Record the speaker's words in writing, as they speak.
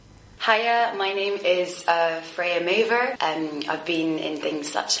Hiya, my name is Freya Maver. I've been in things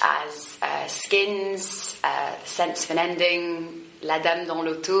such as Skins, Sense of an Ending, La Dame dans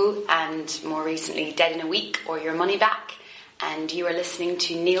l'Auto, and more recently Dead in a Week or Your Money Back. And you are listening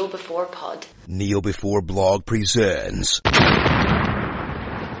to Kneel Before Pod. Kneel Before Blog presents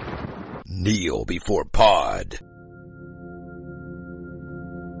Kneel Before Pod.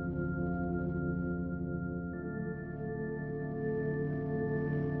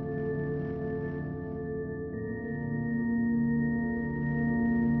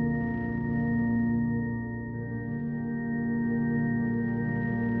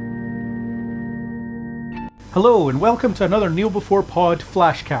 Hello and welcome to another Kneel Before Pod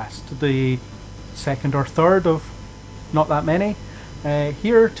Flashcast, the second or third of not that many.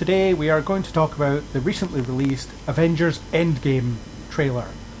 Here today we are going to talk about the recently released Avengers Endgame trailer.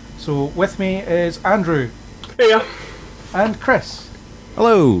 So with me is Andrew. Hiya. And Chris.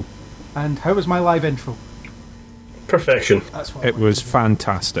 Hello. And how was my live intro? Perfection. That's what It was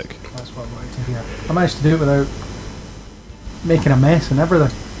fantastic. That's what I wanted to hear. I managed to do it without making a mess and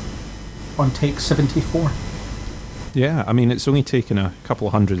everything on take 74. Yeah, I mean, it's only taken a couple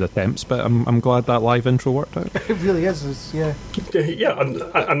of hundred attempts, but I'm glad that live intro worked out. It really is, yeah. Yeah, and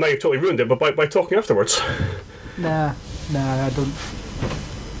now you've totally ruined it, but by talking afterwards. Nah, I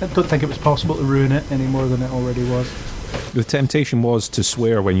don't think it was possible to ruin it any more than it already was. The temptation was to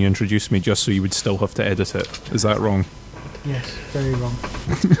swear when you introduced me just so you would still have to edit it. Is that wrong? Yes, very wrong.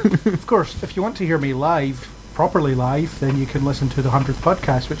 Of course, if you want to hear me live, properly live, then you can listen to the 100th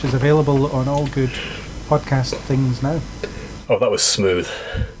podcast, which is available on all good podcast things now. Oh, that was smooth.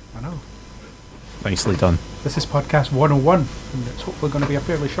 I know. Nicely done. This is podcast 101, and it's hopefully going to be a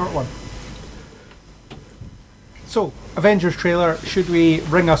fairly short one. So, Avengers trailer, should we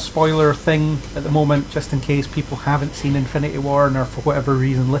ring a spoiler thing at the moment, just in case people haven't seen Infinity War and are for whatever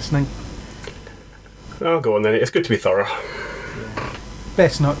reason listening? Oh, go on then. It's good to be thorough. Yeah.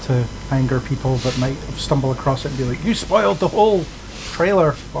 Best not to anger people that might have stumbled across it and be like, you spoiled the whole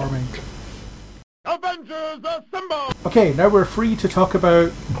trailer for me. Avengers Assemble! Okay, now we're free to talk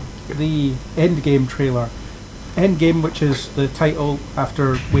about the Endgame trailer. Endgame, which is the title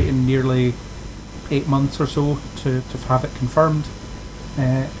after waiting nearly 8 months or so to have it confirmed.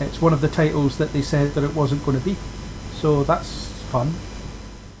 It's one of the titles that they said that it wasn't going to be. So that's fun.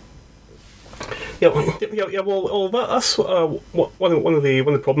 Yeah. Well, that's one of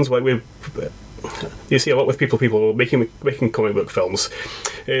the problems. Like you see a lot with people making comic book films,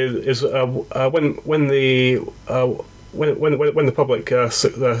 is when the public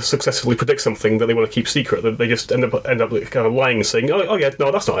successfully predict something that they want to keep secret, they just end up kind of lying and saying, oh yeah,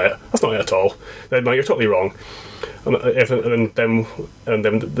 no, that's not it at all. No, you're totally wrong. And then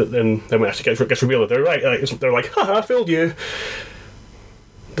when it actually gets revealed, they're right. They're like, haha, I fooled you.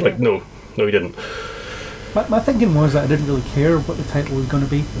 Like, no, you didn't. My thinking was that I didn't really care what the title was going to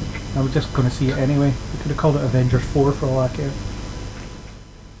be. I was just going to see it anyway. We could have called it Avengers 4 for all I care.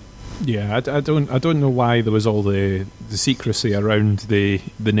 Yeah, I don't know why there was all the secrecy around the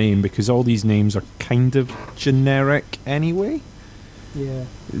name, because all these names are kind of generic anyway. Yeah.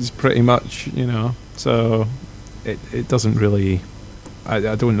 It's pretty much, so it doesn't really...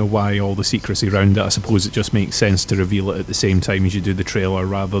 I don't know why all the secrecy around it. I suppose it just makes sense to reveal it at the same time as you do the trailer,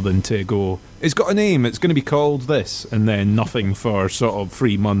 rather than to go, it's got a name, it's going to be called this, and then nothing for sort of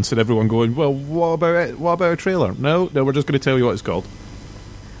 3 months, and everyone going, well, what about it? What about a trailer? No, we're just going to tell you what it's called.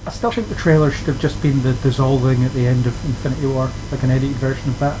 I still think the trailer should have just been the dissolving at the end of Infinity War, like an edited version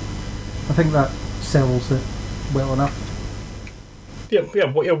of that. I think that sells it well enough.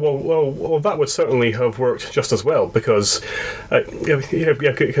 Well, that would certainly have worked just as well, because actually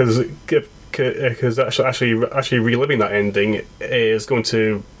reliving that ending is going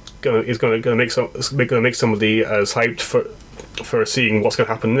to make somebody as hyped for seeing what's going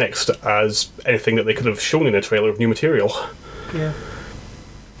to happen next as anything that they could have shown in a trailer of new material. Yeah.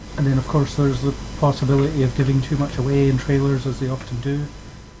 And then, of course, there's the possibility of giving too much away in trailers, as they often do.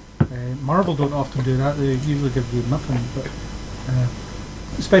 Marvel don't often do that; they usually give you nothing, but.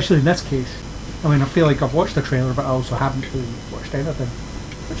 Especially in this case. I mean, I feel like I've watched the trailer, but I also haven't really watched anything.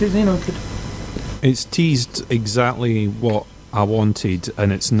 Which is, good. It's teased exactly what I wanted,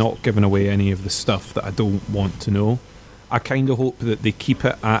 and it's not giving away any of the stuff that I don't want to know. I kind of hope that they keep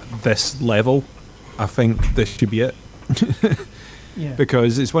it at this level. I think this should be it. Yeah.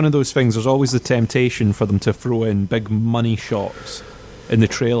 Because it's one of those things, there's always the temptation for them to throw in big money shots in the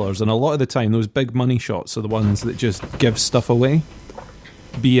trailers, and a lot of the time those big money shots are the ones that just give stuff away,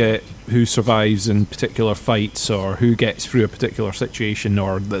 be it who survives in particular fights or who gets through a particular situation,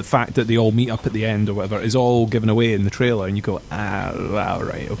 or the fact that they all meet up at the end or whatever is all given away in the trailer, and you go,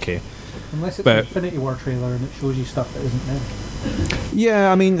 right, okay. Unless it's But- an Infinity War trailer and it shows you stuff that isn't there.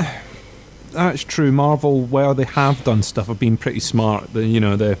 Yeah, I mean, that's true. Marvel, where they have done stuff, have been pretty smart.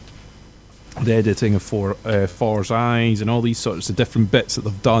 The editing of Thor's eyes and all these sorts of different bits that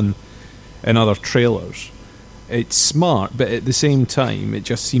they've done in other trailers. It's smart, but at the same time, it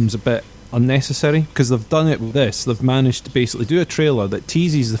just seems a bit unnecessary because they've done it with this. They've managed to basically do a trailer that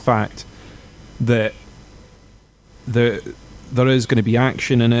teases the fact that there is going to be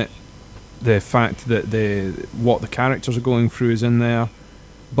action in it, the fact that what the characters are going through is in there,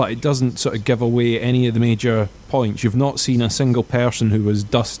 but it doesn't sort of give away any of the major points. You've not seen a single person who was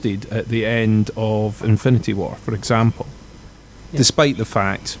dusted at the end of Infinity War, for example. Yeah. Despite the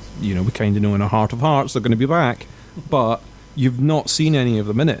fact, we kind of know in our heart of hearts they're going to be back, but you've not seen any of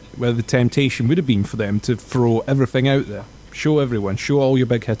them in it, where the temptation would have been for them to throw everything out there. Show everyone, show all your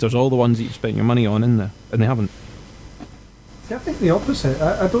big hitters, all the ones that you've spent your money on in there, and they haven't. See, I think the opposite.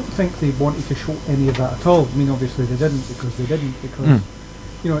 I don't think they wanted to show any of that at all. I mean, obviously they didn't, because it's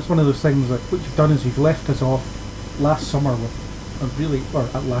one of those things that what you've done is you've left us off last summer with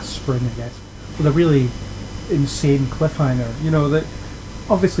last spring, I guess, with a really insane cliffhanger. That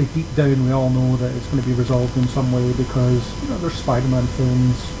obviously deep down we all know that it's going to be resolved in some way because there's Spider-Man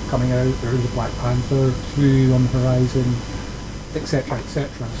films coming out, there's the Black Panther 2 on the horizon, etc.,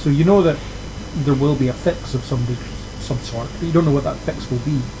 etc. So you know that there will be a fix of some sort, but you don't know what that fix will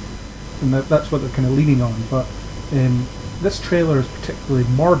be, and that's what they're kind of leaning on. But this trailer is particularly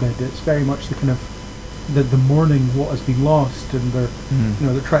morbid. It's very much the kind of the mourning what has been lost, and they're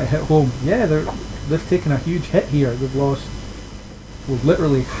trying to hit home. Yeah, they've taken a huge hit here. They've lost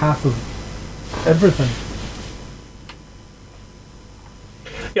literally half of everything.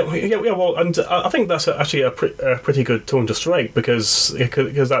 Well, and I think that's actually a pretty good tone to strike because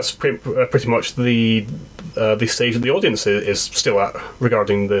that's pretty much the stage that the audience is still at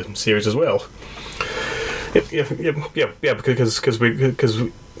regarding the series as well. Yeah, because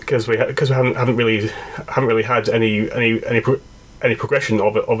we haven't really had any progression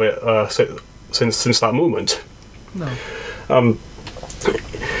of it since that moment. No. And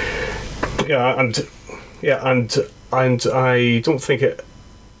I don't think it.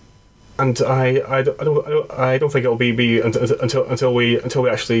 And I don't think it'll be until we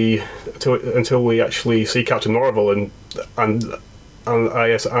actually see Captain Marvel and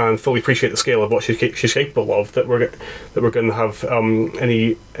fully appreciate the scale of what she's capable of that we're going to have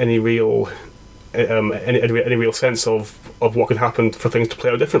any real sense of what can happen for things to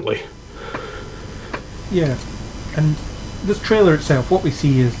play out differently. Yeah, and this trailer itself, what we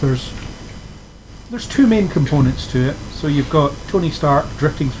see is there's two main components to it. So you've got Tony Stark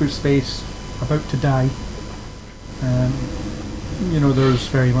drifting through space, about to die. There's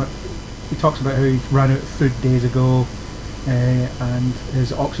very much. He talks about how he ran out of food days ago, and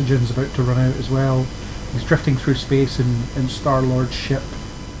his oxygen's about to run out as well. He's drifting through space in Star-Lord's ship,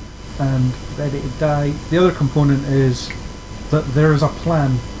 and ready to die. The other component is that there is a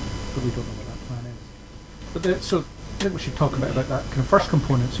plan, but we don't know what that plan is. But so I think we should talk about that kind of first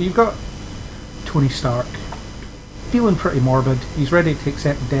component. So you've got Tony Stark, feeling pretty morbid. He's ready to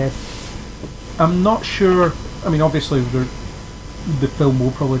accept death. I'm not sure. I mean, obviously, the film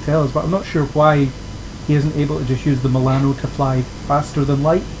will probably tell us, but I'm not sure why he isn't able to just use the Milano to fly faster than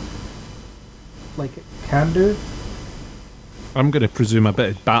light, like it can do. I'm going to presume a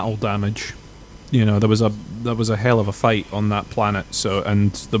bit of battle damage. There was a hell of a fight on that planet,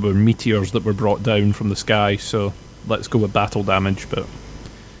 and there were meteors that were brought down from the sky. So let's go with battle damage, but.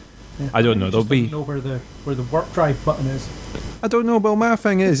 Yeah. I don't know. There'll be. Know where the warp drive button is. I don't know. Well, my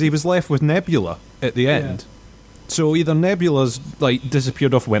thing is, he was left with Nebula at the end. Yeah. So either Nebula's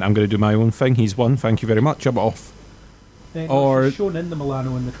disappeared off, went, I'm going to do my own thing. He's won. Thank you very much. I'm off. Or she's shown in the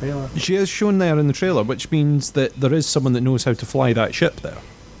Milano in the trailer. She is shown there in the trailer, which means that there is someone that knows how to fly that ship there.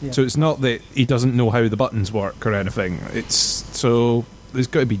 Yeah. So it's not that he doesn't know how the buttons work or anything. So there's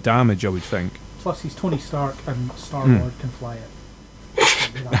got to be damage, I would think. Plus, he's Tony Stark, and Star-Lord can fly it.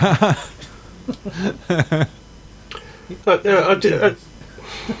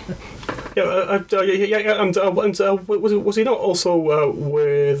 Was he not also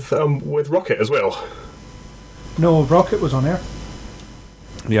with Rocket as well? No, Rocket was on Earth.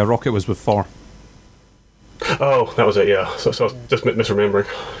 Yeah, Rocket was with Thor. Oh, that was it. Yeah, so I was just misremembering.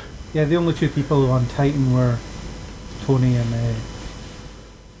 Yeah, the only two people on Titan were Tony and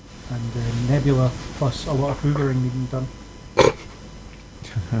Nebula, plus a lot of hoovering needing done.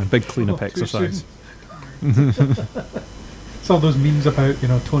 Big clean-up exercise. It's all those memes about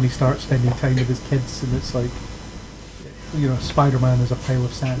Tony Stark spending time with his kids, and it's like Spider-Man is a pile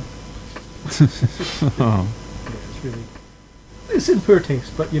of sand. Oh. Yeah, it's really. it's in poor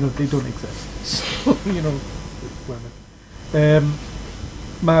taste, but you know they don't exist. So you know, whatever.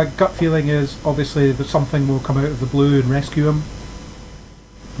 My gut feeling is obviously that something will come out of the blue and rescue him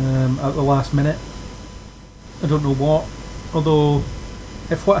at the last minute. I don't know what. Although,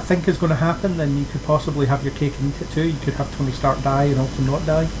 if what I think is going to happen, then you could possibly have your cake and eat it too. You could have Tony Stark die and also not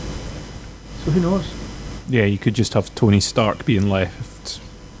die. So who knows? Yeah, you could just have Tony Stark being left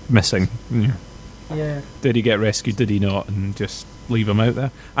missing. Yeah. Did he get rescued? Did he not? And just leave him out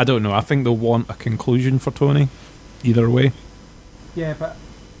there. I don't know. I think they'll want a conclusion for Tony. Either way. Yeah, but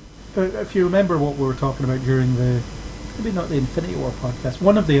if you remember what we were talking about during the, maybe not the Infinity War podcast,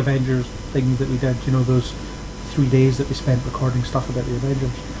 one of the Avengers things that we did, you know, those 3 days that we spent recording stuff about the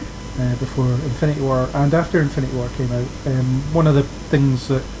Avengers before Infinity War and after Infinity War came out, one of the things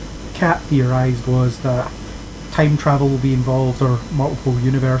that Kat theorised was that time travel will be involved, or multiple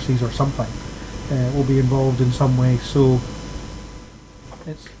universes or something will be involved in some way, so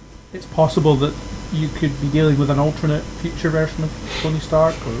it's possible that you could be dealing with an alternate future version of Tony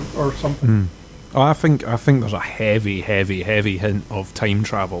Stark or something. Oh, I think there's a heavy hint of time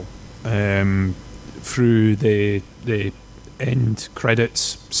travel through the end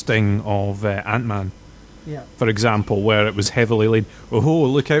credits sting of Ant-Man. Yeah. For example, where it was heavily laid, oh,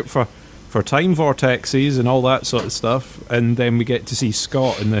 look out for time vortexes and all that sort of stuff, and then we get to see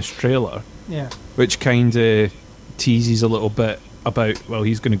Scott in this trailer, which kind of teases a little bit about, well,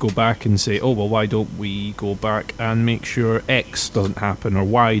 he's going to go back and say, oh, well, why don't we go back and make sure X doesn't happen or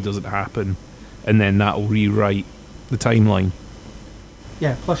Y doesn't happen, and then that'll rewrite the timeline.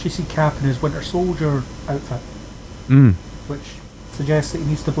 Yeah, plus you see Cap in his Winter Soldier outfit, which suggests that he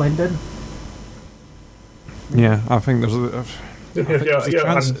needs to blend in. Yeah, I think there's a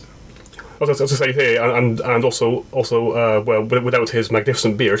chance. I was going to say, and also, well, without his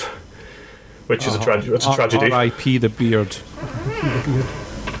magnificent beard, which is a tragedy. R.I.P. the beard.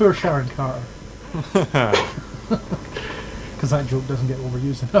 Poor Sharon Carter. Because that joke doesn't get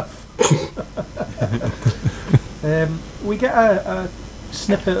overused enough. We get a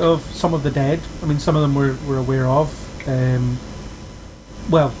snippet of some of the dead. I mean, some of them we're aware of.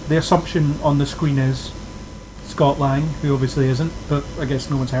 Well, the assumption on the screen is Scott Lang, who obviously isn't, but I guess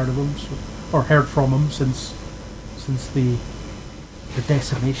no one's heard of him, or heard from him since the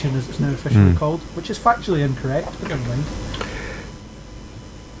decimation, as it's now officially called, which is factually incorrect, but never mind.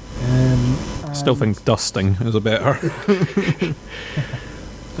 Still think dusting is a better. The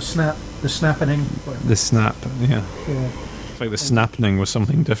snapping. The snap, yeah. It's like the snapping was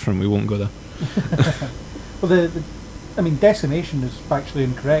something different. We won't go there. Well, I mean, decimation is factually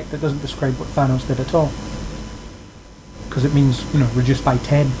incorrect. It doesn't describe what Thanos did at all, because it means, you know, reduced by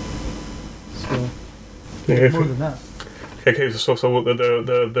 10. So more than that. Okay, so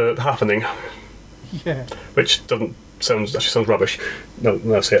the happening, which actually sounds rubbish.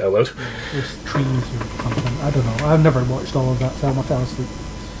 No, say it out loud. There's trees or something. I don't know. I've never watched all of that film. I fell asleep.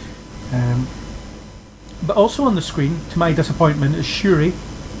 But also on the screen, to my disappointment, is Shuri.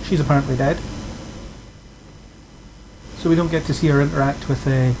 She's apparently dead, so we don't get to see her interact with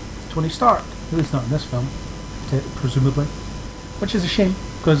Tony Stark. At least not in this film, presumably, which is a shame,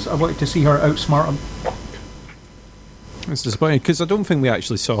 because I wanted to see her outsmart him. It's disappointing, because I don't think we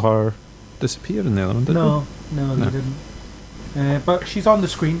actually saw her disappear in the other one, did we? No, they didn't. But she's on the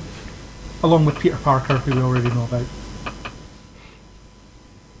screen, along with Peter Parker, who we already know about.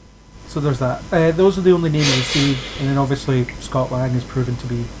 So there's that. Those are the only names we see, and then obviously Scott Lang is proven to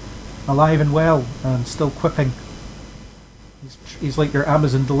be alive and well, and still quipping. He's like your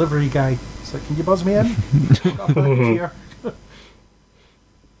Amazon delivery guy. It's like, can you buzz me in? I've got a package here.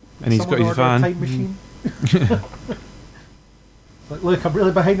 And he's got his van. Time machine. Like, look, I'm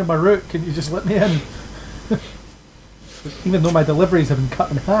really behind on my route. Can you just let me in? Even though my deliveries have been cut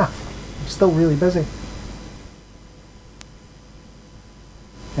in half, I'm still really busy.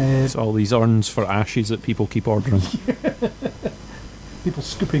 It's all these urns for ashes that people keep ordering. People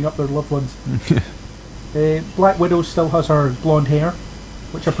scooping up their loved ones. Black Widow still has her blonde hair,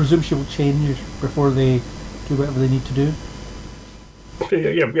 which I presume she will change before they do whatever they need to do.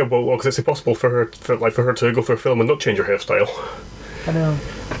 Yeah. Well, because it's impossible for her to go for a film and not change her hairstyle. I know.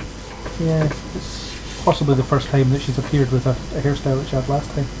 Yeah, it's possibly the first time that she's appeared with a hairstyle that she had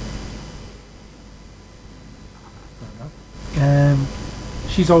last time.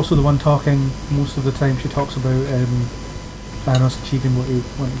 She's also the one talking most of the time. She talks about Thanos achieving what he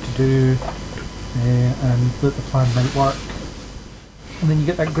wanted to do, and that the plan might work. And then you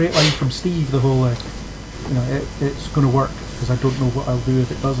get that great line from Steve, the whole, it's going to work, because I don't know what I'll do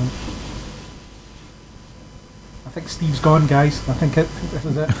if it doesn't. I think Steve's gone, guys. I think this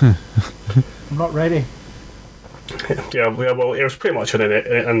is it. I'm not ready. Yeah, well, it was pretty much an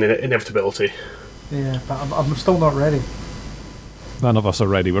inevitability. Yeah, but I'm still not ready. None of us are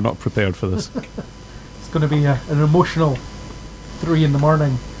ready. We're not prepared for this. It's going to be an emotional 3 in the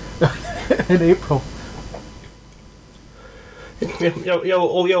morning in April.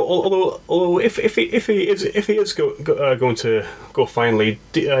 Although if he is going to go finally,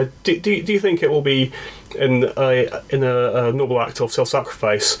 do you think it will be in a noble act of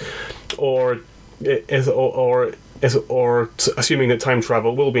self-sacrifice, or assuming that time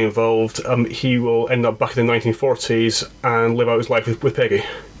travel will be involved, he will end up back in the 1940s and live out his life with Peggy?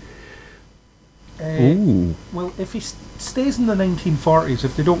 Ooh. Well, if he stays in the 1940s,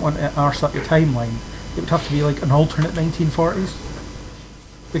 if they don't want to arse up the timeline, it would have to be like an alternate 1940s,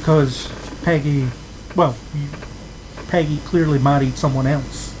 because Peggy clearly married someone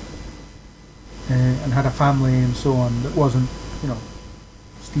else and had a family and so on that wasn't,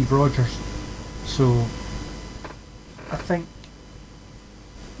 Steve Rogers. So I think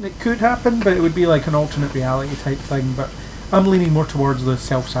it could happen, but it would be like an alternate reality type thing. But I'm leaning more towards the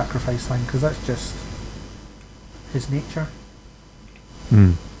self-sacrifice thing, because that's just his nature.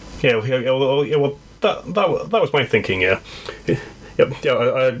 Yeah. Well, that was my thinking. Yeah.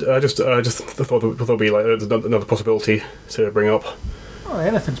 I just thought there'd be like another possibility to bring up. Oh,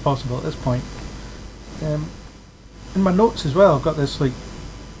 anything's possible at this point. In my notes as well, I've got this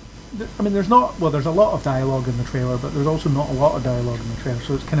there's a lot of dialogue in the trailer, but there's also not a lot of dialogue in the trailer,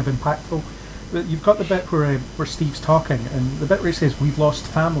 so it's kind of impactful. But you've got the bit where Steve's talking, and the bit where he says, "We've lost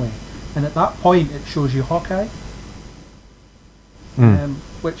family," and at that point it shows you Hawkeye.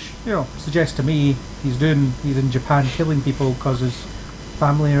 Which suggests to me he's in Japan killing people because his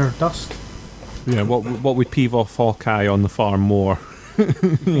family are dust. Yeah, what would peeve off Hawkeye on the farm more?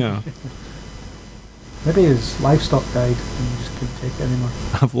 Yeah. Maybe his livestock died and he just couldn't take it anymore.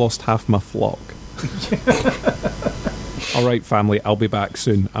 I've lost half my flock. All right, family, I'll be back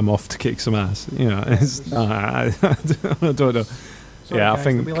soon. I'm off to kick some ass. I don't know. Sorry, yeah, guys, I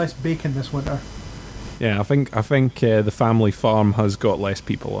think there'll be less bacon this winter. Yeah, I think the family farm has got less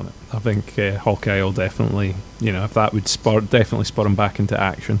people on it. I think Hawkeye will definitely, if that would definitely spur him back into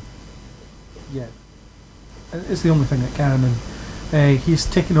action. Yeah, it's the only thing that can. And he's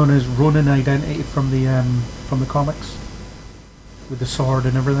taken on his Ronin identity from the comics, with the sword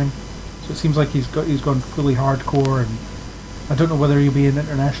and everything. So it seems like he's gone fully hardcore, and I don't know whether he'll be an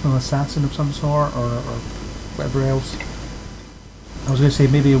international assassin of some sort or whatever else. I was going to say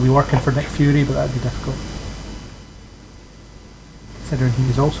maybe he'll be working for Nick Fury, but that'd be difficult, considering he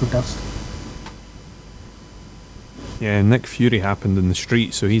is also dust. Yeah, Nick Fury happened in the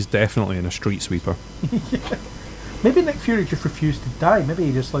street, so he's definitely in a street sweeper. Yeah. Maybe Nick Fury just refused to die. Maybe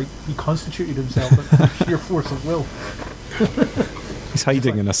he just he constituted himself at sheer force of will. He's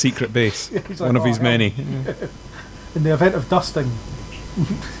hiding in a secret base. One of his many. Yeah. In the event of dusting,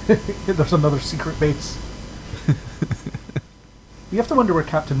 there's another secret base. You have to wonder where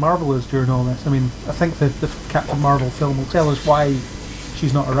Captain Marvel is during all this. I mean, I think the Captain Marvel film will tell us why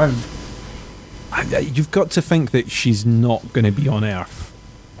she's not around. You've got to think that she's not going to be on Earth.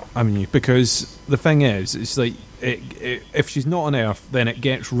 I mean, because the thing is, it's like, if she's not on Earth, then it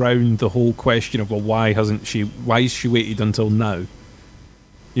gets round the whole question of, well, why has she waited until now?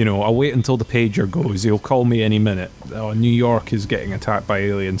 I'll wait until the pager goes. He'll call me any minute. Oh, New York is getting attacked by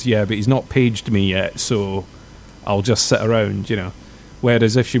aliens. Yeah, but he's not paged me yet, so I'll just sit around,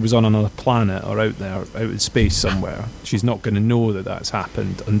 Whereas if she was on another planet or out there, out in space somewhere, she's not going to know that that's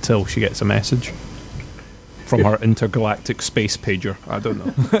happened until she gets a message from her intergalactic space pager. I don't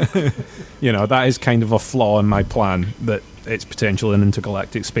know. That is kind of a flaw in my plan, that it's potentially an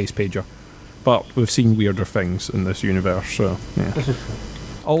intergalactic space pager. But we've seen weirder things in this universe, so yeah. This is true.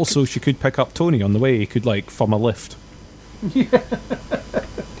 Also, she could pick up Tony on the way. He could, thumb a lift. Yeah.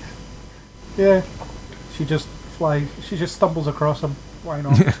 Yeah. She just stumbles across him. Why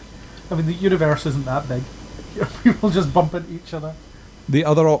not? I mean, the universe isn't that big. People just bump into each other. The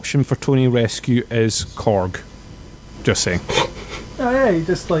other option for Tony rescue is Korg. Just saying. Oh yeah, he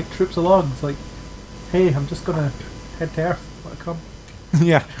just troops along. It's like, hey, I'm just gonna head to Earth. Want to come?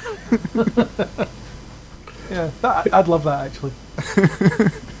 Yeah. Yeah, I'd love that actually.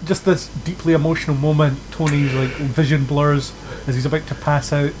 Just this deeply emotional moment. Tony's vision blurs as he's about to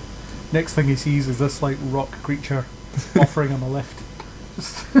pass out. Next thing he sees is this rock creature offering him a lift.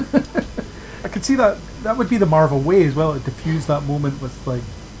 Just I could see that would be the Marvel way as well, to diffuse that moment with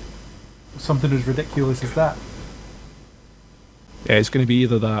something as ridiculous as that. Yeah, it's going to be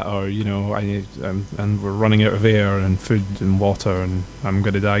either that or and we're running out of air and food and water and I'm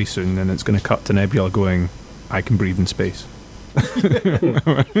going to die soon, and it's going to cut to Nebula going, I can breathe in space.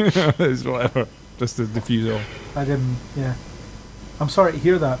 It's whatever. Just to diffuse all. I didn't. Yeah. I'm sorry to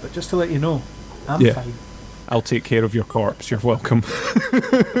hear that, but just to let you know, I'm Yeah. fine. I'll take care of your corpse. You're welcome.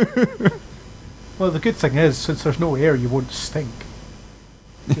 Well, the good thing is, since there's no air, you won't stink.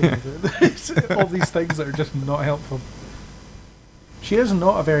 You know, all these things that are just not helpful. She is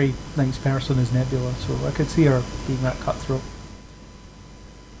not a very nice person, is Nebula, so I could see her being that cutthroat.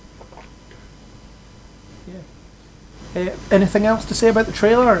 Yeah. Anything else to say about the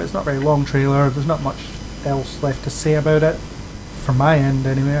trailer? It's not a very long trailer. There's not much else left to say about it. From my end,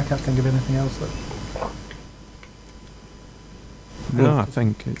 anyway. I can't think of anything else that... No, I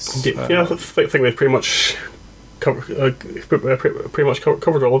think it's. Yeah, I think they've pretty much covered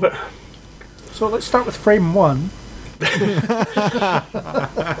all of it. So let's start with frame 1.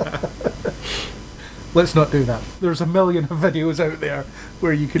 Let's not do that. There's a million videos out there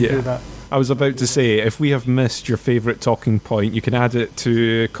where you could do that. I was about to say, if we have missed your favourite talking point, you can add it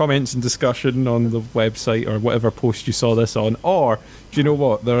to comments and discussion on the website or whatever post you saw this on. Or, do you know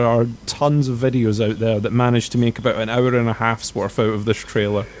what? There are tons of videos out there that manage to make about an hour and a half's worth out of this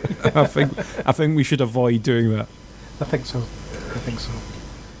trailer. I think we should avoid doing that. I think so.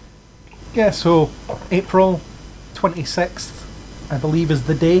 Yeah, so April 26th, I believe, is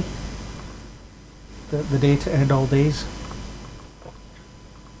the day. The day to end all days.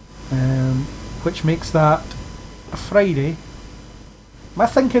 Which makes that a Friday. My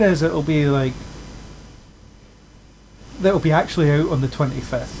thinking is it'll be actually out on the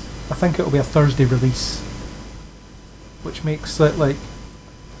 25th. I think it'll be a Thursday release, which makes it like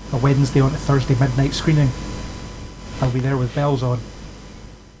a Wednesday on a Thursday midnight screening. I'll be there with bells on.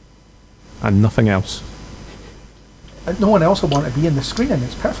 And nothing else. And no one else will want to be in the screening.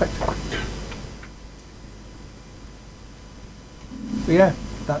 It's perfect. But yeah,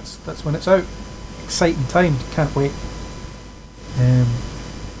 that's when it's out. Exciting time. Can't wait.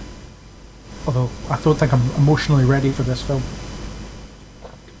 Although I don't think I'm emotionally ready for this film.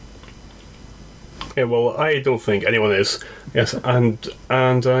 Yeah, well, I don't think anyone is. Yes, and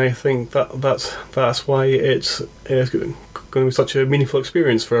I think that's why it's going to be such a meaningful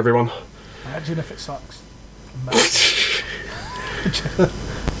experience for everyone. Imagine if it sucks.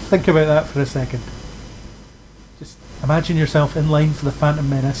 Think about that for a second. Just imagine yourself in line for the Phantom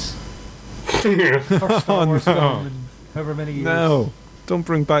Menace. First Star Wars film in however many years. No, don't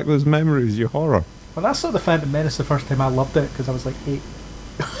bring back those memories, you horror. When I saw the Phantom Menace the first time, I loved it because I was like 8.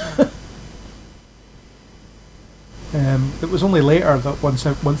 It was only later that once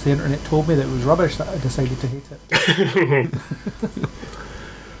the internet told me that it was rubbish that I decided to hate it.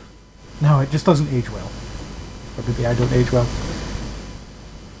 No, it just doesn't age well. Or maybe I don't age well.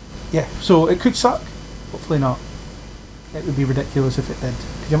 Yeah, so it could suck. Hopefully not. It would be ridiculous if it did.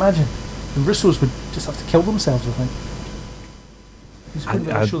 Could you imagine? The Russos would just have to kill themselves, I think. They just wouldn't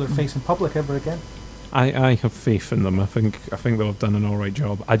be able to show their face in public ever again. I have faith in them. I think they'll have done an alright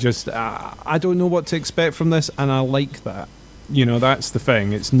job. I don't know what to expect from this, and I like that. You know, that's the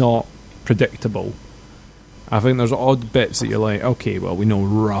thing. It's not predictable. I think there's odd bits that you're like, okay, well, we know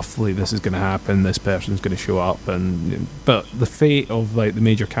roughly this is going to happen, this person's going to show up, but the fate of like the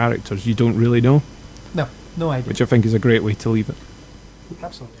major characters, you don't really know. No idea. Which I think is a great way to leave it.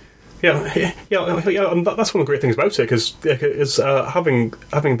 Absolutely. Yeah, and that's one of the great things about it, because having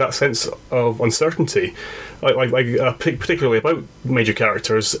that sense of uncertainty, particularly about major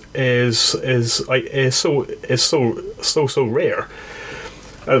characters, is so rare.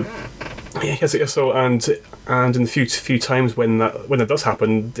 So and in the few times when it does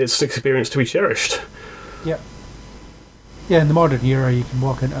happen, it's an experience to be cherished. Yeah. Yeah, in the modern era, you can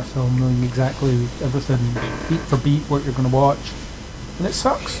walk into a film knowing exactly everything, beat for beat, what you're going to watch, and it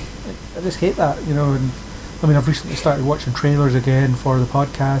sucks. I just hate that, you know. And I mean, I've recently started watching trailers again for the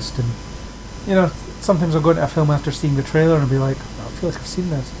podcast, and you know, sometimes I'll go into a film after seeing the trailer and I'll be like, oh, I feel like I've seen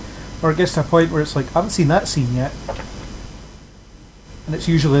this, or it gets to a point where it's like, I haven't seen that scene yet, and it's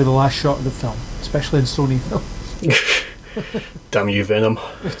usually the last shot of the film, especially in Sony films. Damn you, Venom!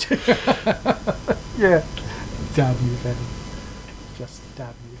 Yeah, damn you, Venom! Just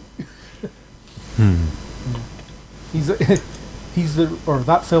damn you.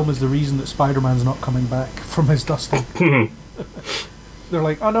 That film is the reason that Spider-Man's not coming back from his dusting. They're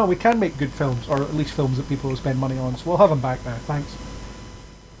like, oh no, we can make good films, or at least films that people will spend money on, so we'll have him back now, thanks.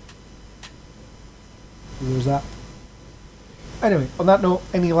 So there's that. Anyway, on that note,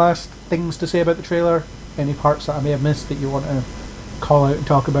 any last things to say about the trailer? Any parts that I may have missed that you want to call out and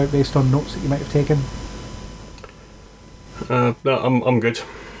talk about based on notes that you might have taken? No, I'm good.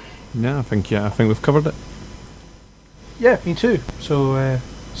 Yeah, I think we've covered it. Yeah, me too. So,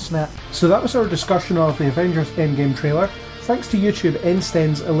 snap. So that was our discussion of the Avengers Endgame trailer. Thanks to YouTube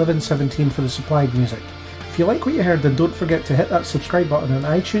nstens1117 for the supplied music. If you like what you heard, then don't forget to hit that subscribe button on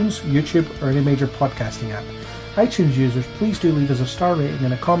iTunes, YouTube, or any major podcasting app. iTunes users, please do leave us a star rating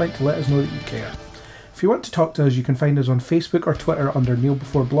and a comment to let us know that you care. If you want to talk to us, you can find us on Facebook or Twitter under Kneel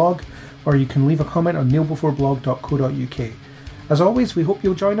Before Blog, or you can leave a comment on kneelbeforeblog.co.uk. As always, we hope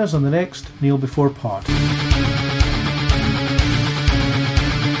you'll join us on the next Kneel Before Pod.